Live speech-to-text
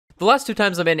The last 2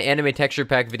 times I made an anime texture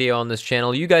pack video on this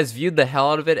channel, you guys viewed the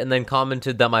hell out of it and then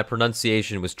commented that my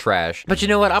pronunciation was trash. But you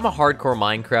know what? I'm a hardcore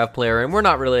Minecraft player, and we're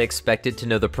not really expected to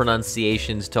know the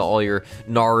pronunciations to all your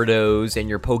Narutos and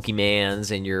your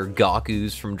Pokemans and your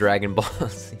Gakus from Dragon Ball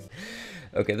Z.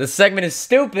 Okay, this segment is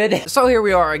stupid. So here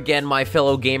we are again, my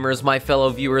fellow gamers, my fellow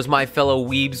viewers, my fellow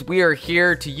weebs. We are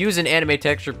here to use an anime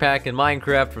texture pack in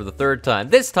Minecraft for the 3rd time.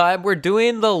 This time, we're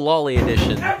doing the Loli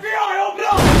edition. FBI, open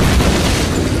up!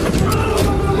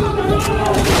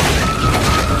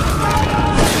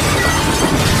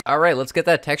 Alright, let's get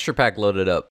that texture pack loaded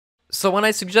up. So when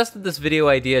I suggested this video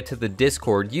idea to the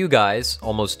Discord, you guys,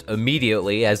 almost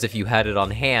immediately, as if you had it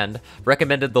on hand,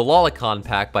 recommended the Lolicon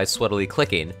pack by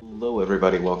SweatilyClicks. Hello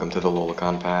everybody, welcome to the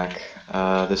Lolicon pack.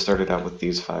 This started out with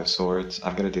these 5 swords.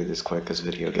 I'm gonna do this quick because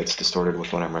video gets distorted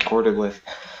with what I'm recorded with.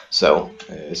 So,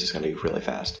 it's just gonna be really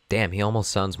fast. Damn, he almost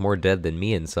sounds more dead than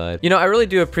me inside. You know, I really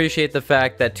do appreciate the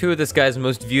fact that 2 of this guy's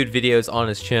most viewed videos on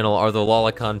his channel are the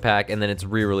Lolicon pack and then its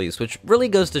re-release, which really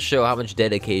goes to show how much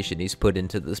dedication he's put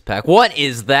into this pack. What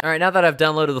is that? Alright, now that I've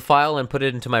downloaded the file and put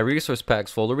it into my resource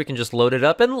packs folder, we can just load it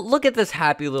up and look at this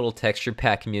happy little texture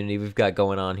pack community we've got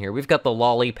going on here. We've got the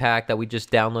Loli pack that we just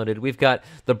downloaded. We've got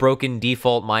the broken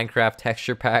default Minecraft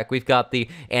texture pack. We've got the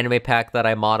anime pack that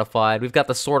I modified. We've got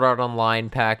the Sword Art Online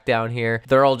pack down here.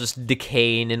 They're all just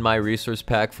decaying in my resource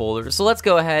pack folder. So let's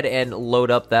go ahead and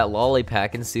load up that Loli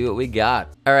pack and see what we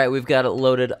got. All right, we've got it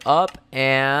loaded up,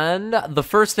 and the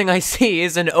first thing I see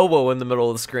is an oboe in the middle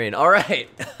of the screen. All right,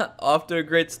 off to a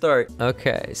great start.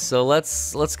 Okay, so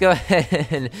let's go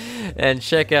ahead and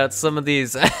check out some of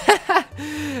these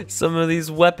some of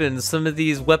these weapons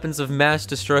of mass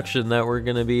destruction that we're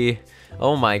gonna be.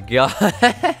 Oh my god.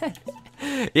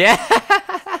 Yeah.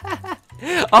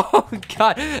 Oh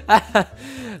god.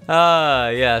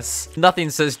 Yes. Nothing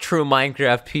says true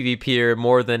Minecraft PvPer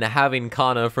more than having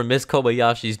Kana from Miss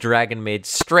Kobayashi's Dragon Maid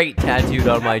straight tattooed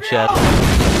on my chest.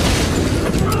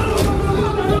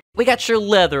 We got your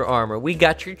leather armor, we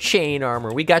got your chain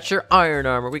armor, we got your iron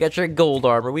armor, we got your gold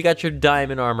armor, we got your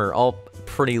diamond armor, all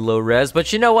pretty low res,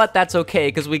 but you know what, that's okay,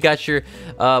 because we got your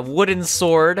wooden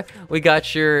sword, we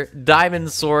got your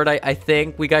diamond sword, I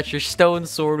think, we got your stone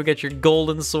sword, we got your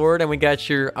golden sword, and we got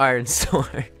your iron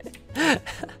sword.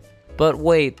 But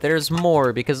wait, there's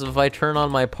more, because if I turn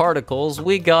on my particles,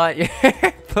 we got your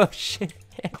potion.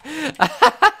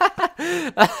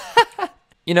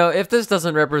 You know, if this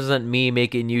doesn't represent me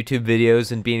making YouTube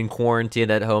videos and being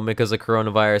quarantined at home because of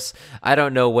coronavirus, I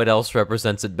don't know what else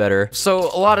represents it better. So,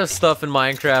 a lot of stuff in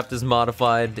Minecraft is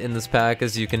modified in this pack,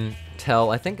 as you can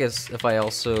tell. I think if I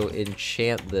also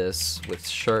enchant this with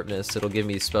sharpness, it'll give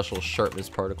me special sharpness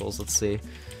particles. Let's see.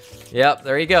 Yep,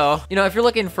 there you go. You know, if you're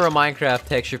looking for a Minecraft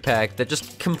texture pack that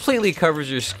just completely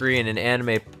covers your screen in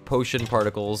anime potion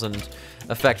particles and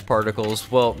effect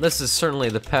particles, well, this is certainly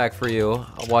the pack for you.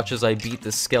 Watch as I beat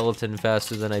the skeleton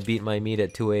faster than I beat my meat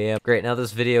at 2 AM. Great, now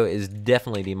this video is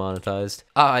definitely demonetized.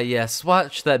 Ah, yes,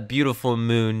 watch that beautiful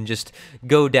moon just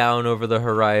go down over the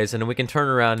horizon, and we can turn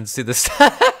around and see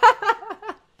the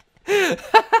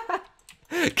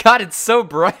God, it's so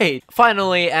bright!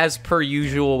 Finally, as per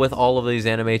usual with all of these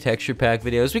anime texture pack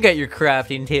videos, we got your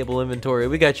crafting table inventory,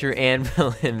 we got your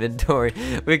anvil inventory,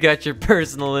 we got your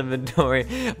personal inventory,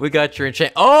 we got your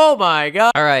enchant- Oh my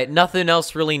god! Alright, nothing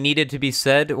else really needed to be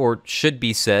said, or should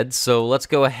be said, so let's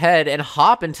go ahead and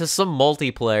hop into some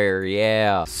multiplayer,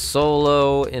 yeah.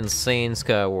 Solo Insane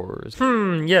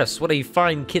Skywars. Yes, what a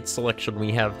fine kit selection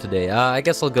we have today. I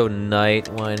guess I'll go knight,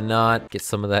 why not? Get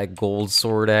some of that gold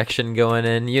sword action going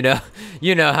in. You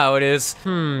know how it is.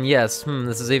 Yes,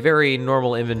 this is a very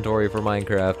normal inventory for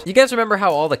Minecraft. You guys remember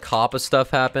how all the COPPA stuff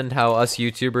happened? How us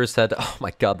YouTubers had to, oh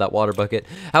my god, that water bucket.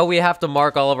 How we have to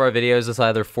mark all of our videos as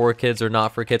either for kids or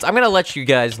not for kids. I'm gonna let you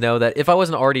guys know that if I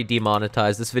wasn't already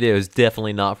demonetized, this video is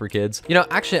definitely not for kids. You know,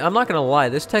 actually, I'm not gonna lie,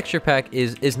 this texture pack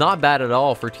is not bad at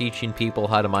all for teaching people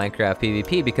how to Minecraft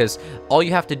PvP, because all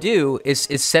you have to do is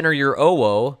center your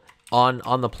OO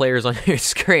on the players on your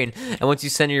screen, and once you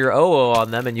center your OO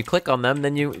on them and you click on them,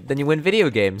 then you win video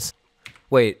games.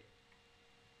 Wait,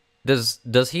 does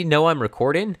he know I'm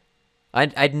recording?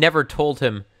 I'd never told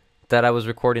him that I was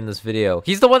recording this video.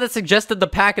 He's the one that suggested the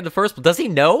pack in the first place. Does he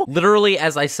know? Literally,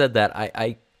 as I said that,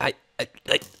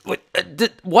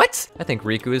 what? I think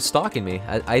Riku is stalking me.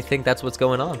 I think that's what's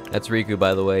going on. That's Riku,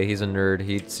 by the way. He's a nerd.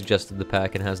 He suggested the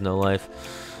pack and has no life.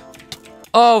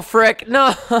 Oh, frick,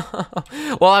 no!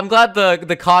 Well, I'm glad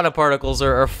the Kana particles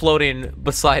are floating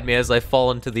beside me as I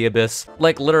fall into the abyss.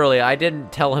 Like, literally, I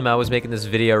didn't tell him I was making this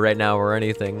video right now or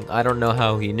anything. I don't know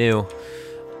how he knew.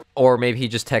 Or maybe he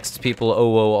just texts people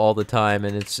OO all the time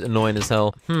and it's annoying as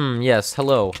hell. Yes,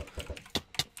 hello.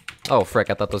 Oh, frick,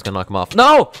 I thought that was gonna knock him off.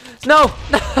 No! No!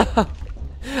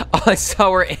 All I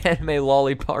saw were anime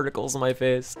lolly particles on my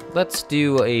face. Let's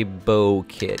do a bow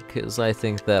kit, because I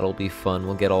think that'll be fun.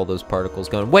 We'll get all those particles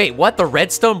going. Wait, what? The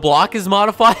redstone block is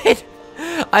modified?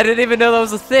 I didn't even know that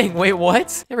was a thing. Wait,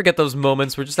 what? You ever get those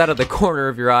moments where just out of the corner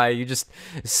of your eye, you just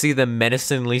see them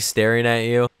menacingly staring at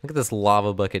you? Look at this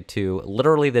lava bucket, too.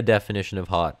 Literally the definition of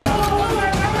hot.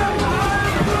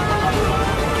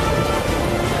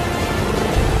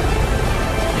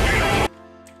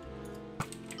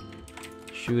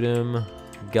 Shoot him.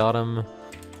 Got him.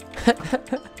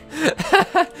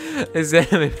 Is that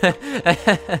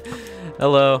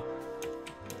hello?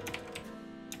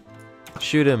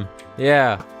 Shoot him.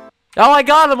 Yeah. Oh, I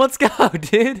got him. Let's go,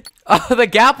 dude. Oh, the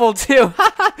gapple, too.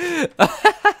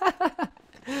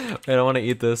 Wait, I want to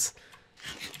eat this.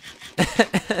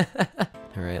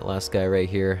 All right, last guy right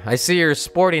here. I see you're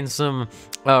sporting some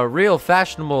real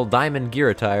fashionable diamond gear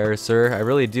attire, sir. I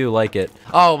really do like it.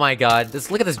 Oh my god,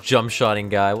 look at this jump shotting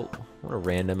guy. What a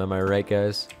random, am I right,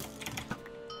 guys?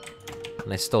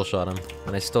 And I still shot him.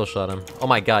 And I still shot him. Oh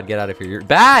my god, get out of here. You're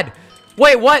bad!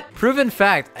 Wait, what? Proven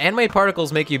fact. Anime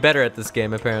particles make you better at this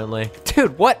game, apparently.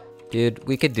 Dude, what? Dude,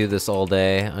 we could do this all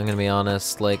day. I'm gonna be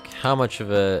honest. Like, how much of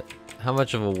a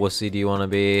wussy do you want to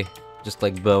be? Just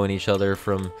like bowing each other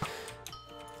from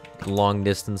long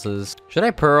distances. Should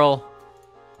I pearl?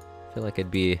 I feel like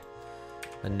I'd be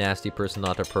a nasty person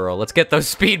not to pearl. Let's get those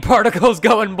speed particles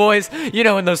going, boys. You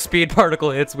know when those speed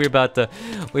particle hits, we about to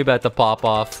pop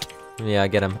off. Yeah,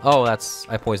 get him. Oh,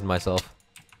 I poisoned myself.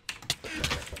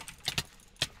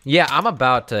 Yeah, I'm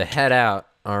about to head out.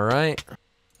 All right.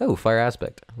 Oh, fire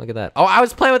aspect. Look at that. Oh, I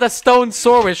was playing with a stone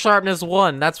sword with sharpness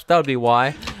 1. That would be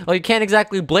why. Well, you can't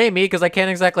exactly blame me because I can't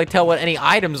exactly tell what any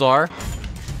items are.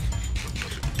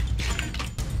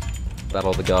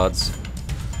 Battle of the gods.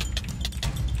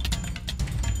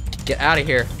 Get out of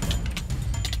here.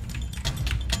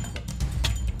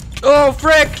 Oh,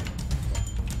 frick!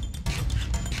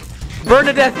 Burn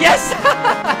to death. Yes!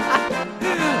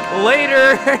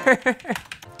 Later!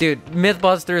 Dude,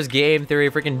 Mythbusters, Game Theory,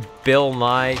 freaking Bill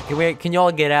Nye. Can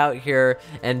y'all get out here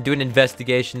and do an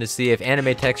investigation to see if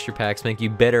anime texture packs make you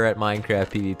better at Minecraft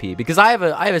PvP? Because I have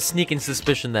a sneaking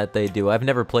suspicion that they do. I've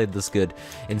never played this good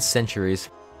in centuries.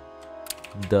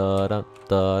 Da da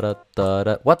da da da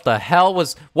da. What the hell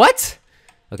was what?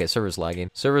 Okay, server's lagging.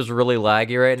 Server's really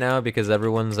laggy right now because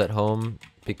everyone's at home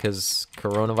because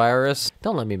coronavirus.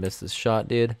 Don't let me miss this shot,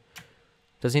 dude.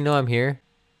 Does he know I'm here?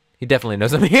 He definitely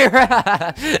knows I'm here.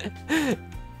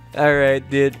 Alright,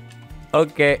 dude.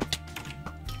 Okay.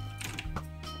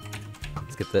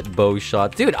 Let's get that bow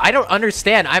shot. Dude, I don't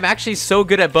understand. I'm actually so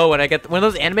good at bow when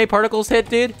those anime particles hit,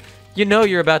 dude. You know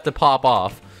you're about to pop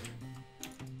off.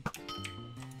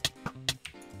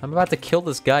 I'm about to kill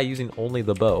this guy using only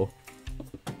the bow.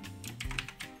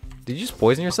 Did you just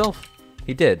poison yourself?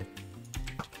 He did.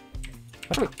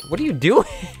 What are you doing?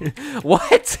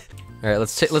 What? All right,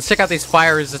 let's check out these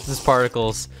fire resistance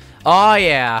particles. Oh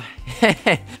yeah.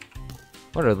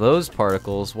 What are those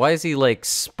particles? Why is he like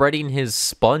spreading his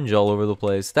sponge all over the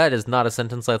place? That is not a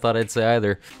sentence I thought I'd say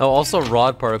either. Oh, also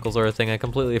rod particles are a thing I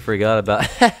completely forgot about.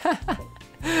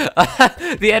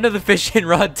 The end of the fishing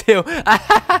rod too.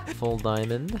 Full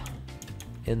diamond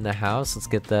in the house. Let's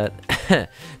get that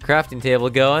crafting table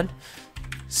going.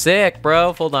 Sick,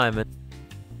 bro. Full diamond.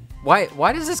 Why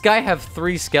does this guy have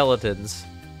 3 skeletons?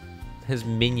 His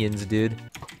minions, dude.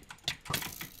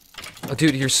 Oh,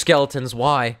 dude, your skeletons.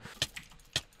 Why?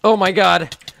 Oh my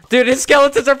god. Dude, his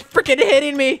skeletons are freaking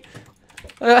hitting me.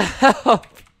 Oh,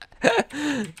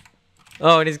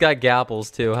 and he's got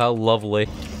gapples too. How lovely.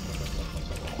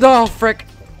 Oh, frick.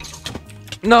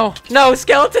 No, no,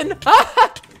 skeleton.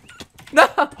 No.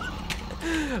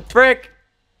 Frick.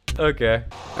 Okay.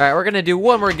 All right, we're gonna do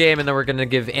one more game and then we're gonna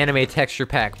give Anime Texture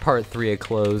Pack Part 3 a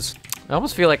close. I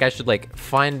almost feel like I should like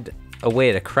find a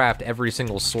way to craft every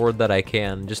single sword that I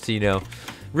can just to, you know,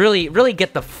 really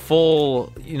get the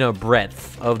full, you know,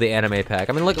 breadth of the anime pack.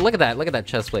 I mean, look at that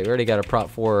chest plate. We already got a prop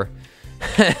 4.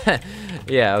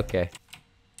 Yeah, okay.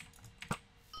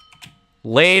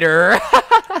 Later.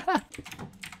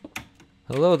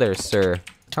 Hello there, sir.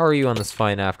 How are you on this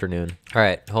fine afternoon? All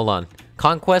right, hold on.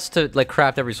 Conquest to like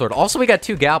craft every sword. Also, we got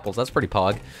 2 gapples. That's pretty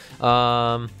pog.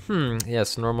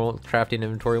 Yes, normal crafting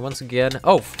inventory once again.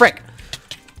 Oh, frick.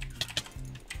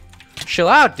 Chill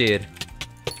out, dude.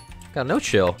 Got no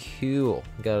chill. Cool.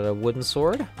 Got a wooden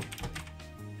sword.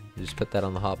 Just put that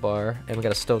on the hotbar. And we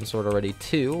got a stone sword already,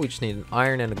 too. We just need an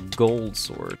iron and a gold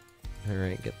sword. All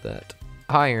right, get that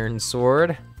iron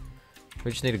sword. We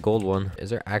just need a gold one.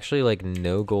 Is there actually like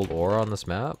no gold ore on this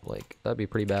map? Like, that'd be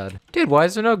pretty bad. Dude, why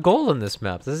is there no gold on this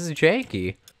map? This is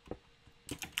janky.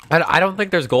 I don't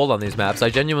think there's gold on these maps. I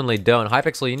genuinely don't.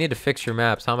 Hypixel, you need to fix your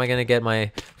maps. How am I going to get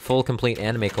my full complete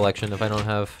anime collection if I don't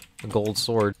have a gold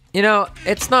sword? You know,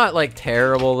 it's not like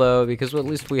terrible though, because at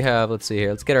least we have, let's see here.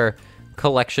 Let's get our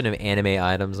collection of anime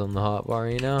items on the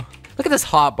hotbar, you know? Look at this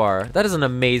hotbar. That is an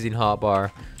amazing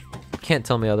hotbar. Can't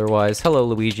tell me otherwise. Hello,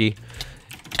 Luigi.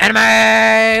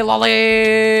 Anime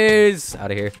lollies!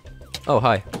 Out of here. Oh,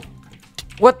 hi.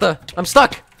 What the? I'm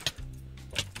stuck!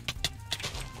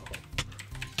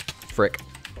 Frick.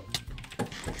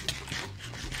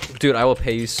 Dude, I will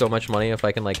pay you so much money if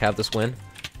I can, like, have this win.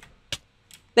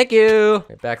 Thank you!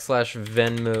 Okay, backslash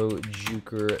Venmo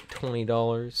Juker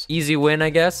 $20. Easy win, I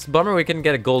guess. Bummer we couldn't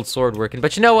get a gold sword working.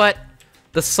 But you know what?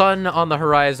 The sun on the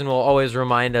horizon will always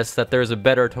remind us that there's a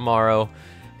better tomorrow.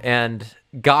 And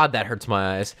God, that hurts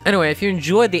my eyes. Anyway, if you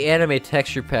enjoyed the anime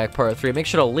texture pack part 3, make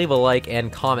sure to leave a like and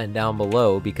comment down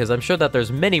below, because I'm sure that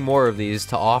there's many more of these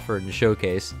to offer and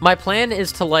showcase. My plan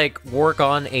is to like work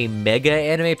on a mega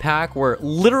anime pack where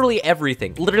literally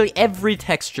everything, literally every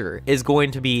texture is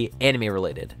going to be anime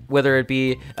related. Whether it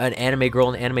be an anime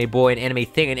girl, an anime boy, an anime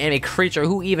thing, an anime creature,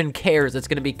 who even cares? It's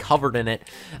going to be covered in it.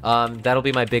 That'll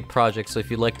be my big project, so if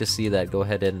you'd like to see that, go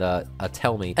ahead and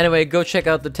tell me. Anyway, go check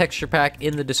out the texture pack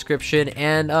in the description,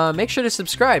 and make sure to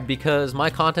subscribe, because my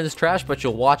content is trash, but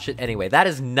you'll watch it anyway. That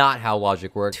is not how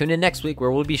logic works. Tune in next week where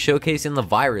we'll be showcasing the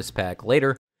virus pack.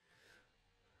 Later.